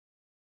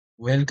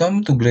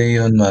Welcome to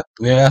GrayYeon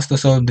We are asked to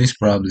solve this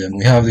problem.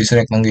 We have this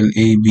rectangle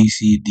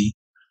ABCD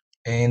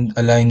and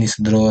a line is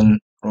drawn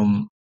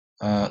from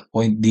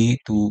point D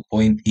to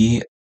point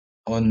E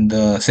on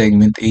the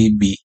segment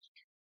AB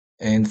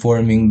and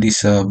forming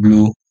this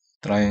blue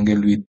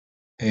triangle with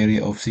area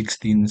of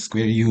 16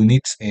 square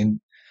units, and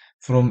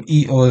from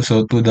E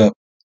also to the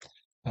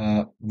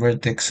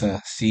vertex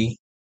C.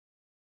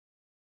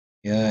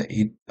 A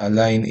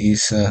line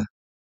is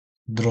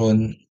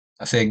drawn,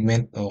 a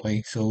segment,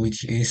 okay, so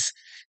which is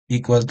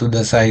equal to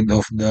the side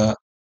of the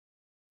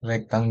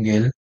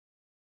rectangle.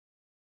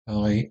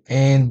 Okay,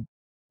 and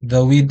the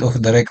width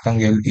of the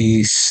rectangle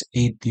is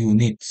 8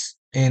 units.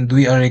 And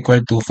we are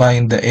required to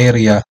find the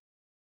area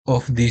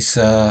of this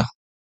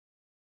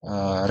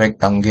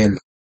rectangle.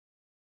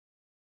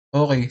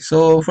 Okay,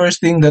 so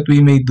first thing that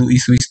we may do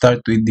is we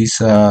start with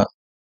this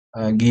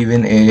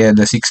given area,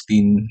 the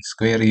 16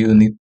 square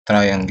unit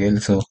triangle.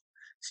 So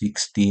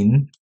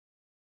 16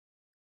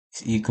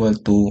 is equal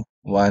to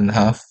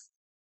 1/2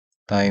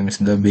 times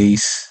the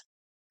base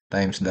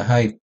times the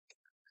height.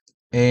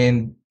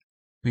 And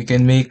we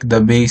can make the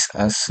base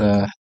as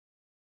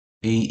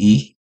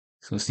AE.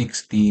 So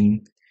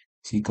 16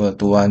 is equal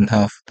to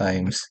 1/2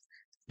 times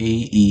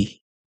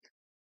AE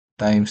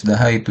times the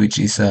height, which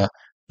is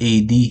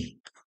AD.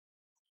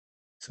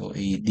 So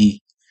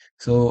AD.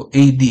 So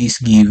AD is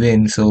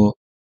given. So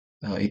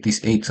it is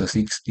 8. So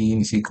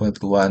 16 is equal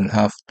to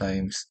 1/2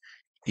 times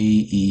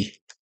AE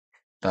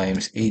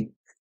times 8.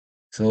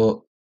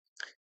 So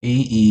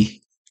AE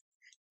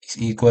is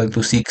equal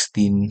to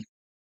 16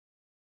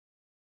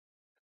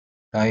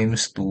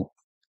 times 2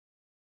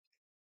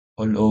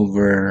 all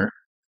over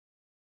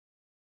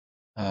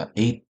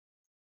 8.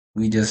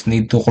 We just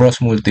need to cross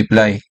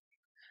multiply.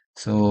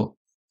 So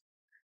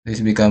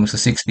this becomes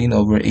 16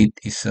 over 8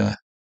 is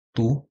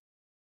 2.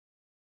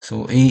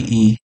 So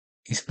AE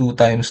is 2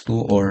 times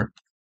 2 or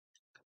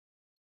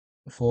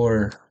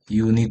 4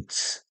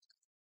 units.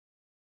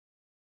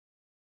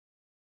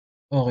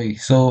 Okay,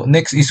 so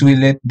next is we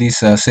let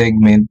this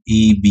segment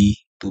EB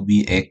to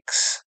be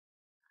X.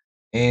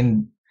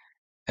 And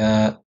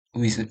uh,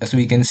 as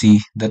we can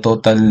see, the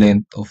total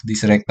length of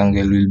this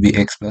rectangle will be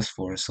X plus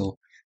 4. So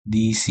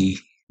DC,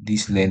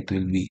 this length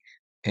will be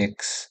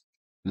X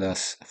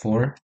plus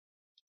 4.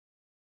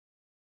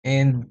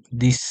 And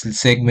this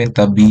segment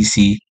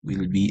BC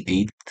will be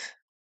 8.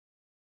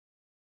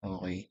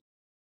 Okay.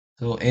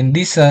 So, and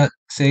this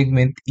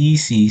segment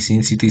EC,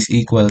 since it is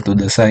equal to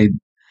the side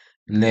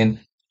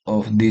length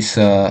of this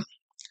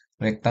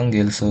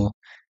rectangle, so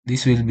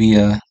this will be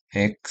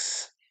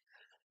X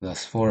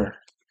plus 4.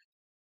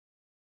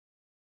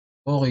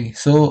 Okay,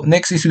 so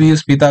next is we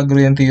use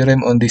Pythagorean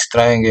theorem on this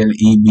triangle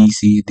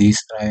EBC, this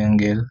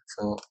triangle.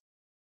 So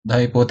the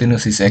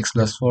hypotenuse is X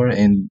plus 4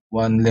 and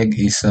one leg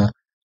is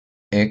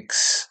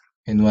X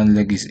and one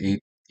leg is 8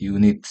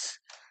 units.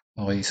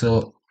 Okay,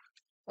 so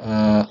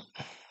uh,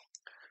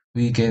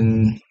 we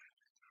can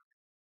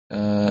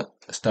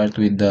start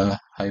with the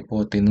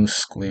hypotenuse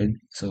squared.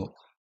 So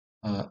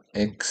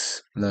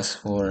X plus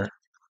 4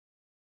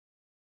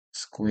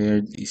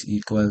 squared is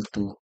equal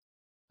to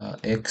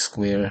X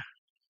square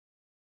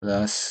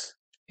plus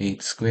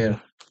 8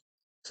 square.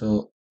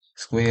 So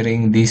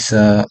squaring this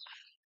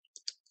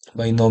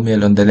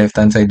binomial on the left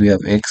hand side, we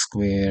have X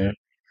square,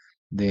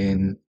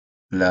 then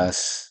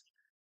plus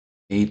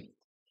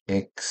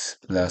 8x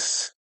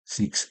plus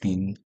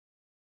 16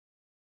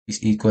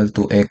 is equal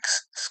to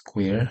X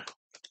square,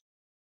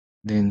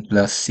 then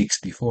plus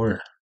 64.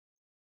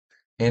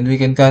 And we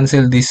can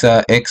cancel this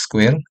X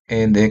square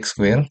and X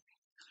square.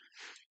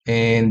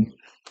 And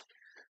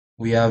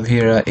we have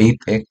here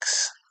 8x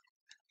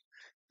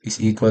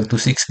is equal to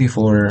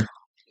 64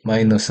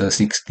 minus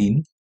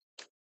 16.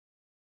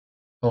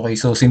 Okay,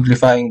 so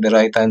simplifying the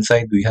right hand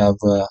side, we have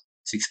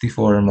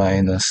 64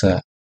 minus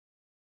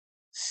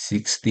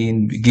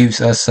 16 gives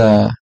us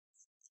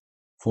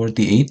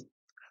 48.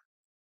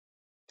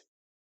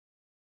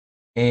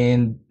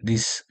 And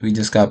this, we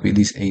just copy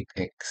this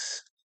 8x.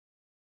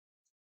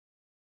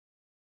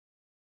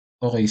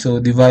 Okay, so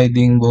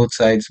dividing both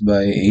sides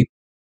by 8.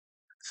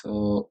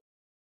 So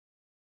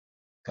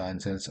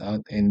cancels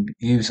out and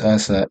gives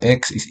us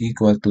x is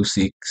equal to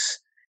 6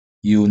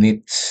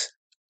 units.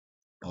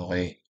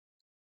 Okay.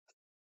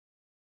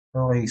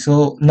 Okay,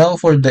 so now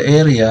for the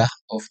area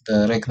of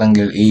the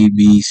rectangle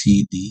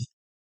ABCD,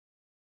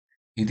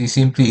 it is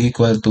simply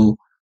equal to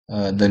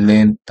the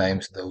length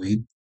times the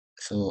width.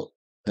 So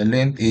the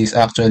length is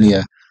actually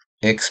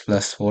x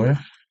plus 4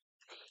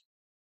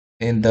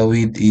 and the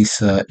width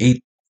is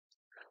 8.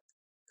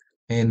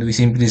 And we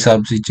simply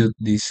substitute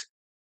this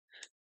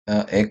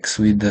x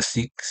with the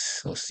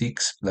 6. So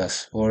 6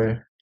 plus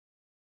 4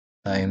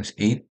 times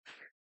 8.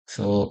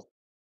 So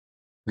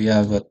we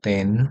have a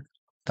 10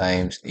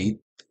 times 8.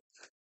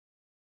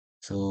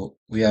 So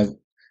we have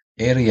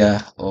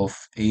area of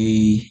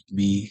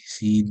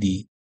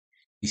ABCD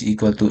is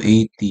equal to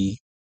 80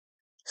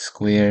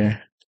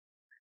 square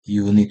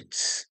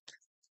units.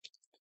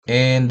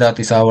 And that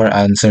is our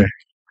answer.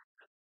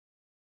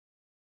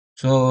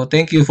 So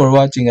thank you for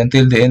watching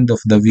until the end of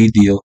the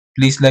video.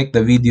 Please like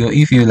the video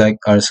if you like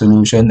our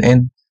solution,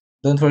 and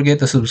don't forget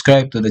to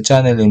subscribe to the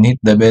channel and hit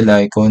the bell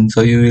icon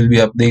so you will be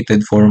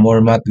updated for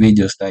more math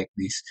videos like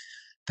this.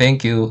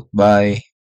 Thank you. Bye.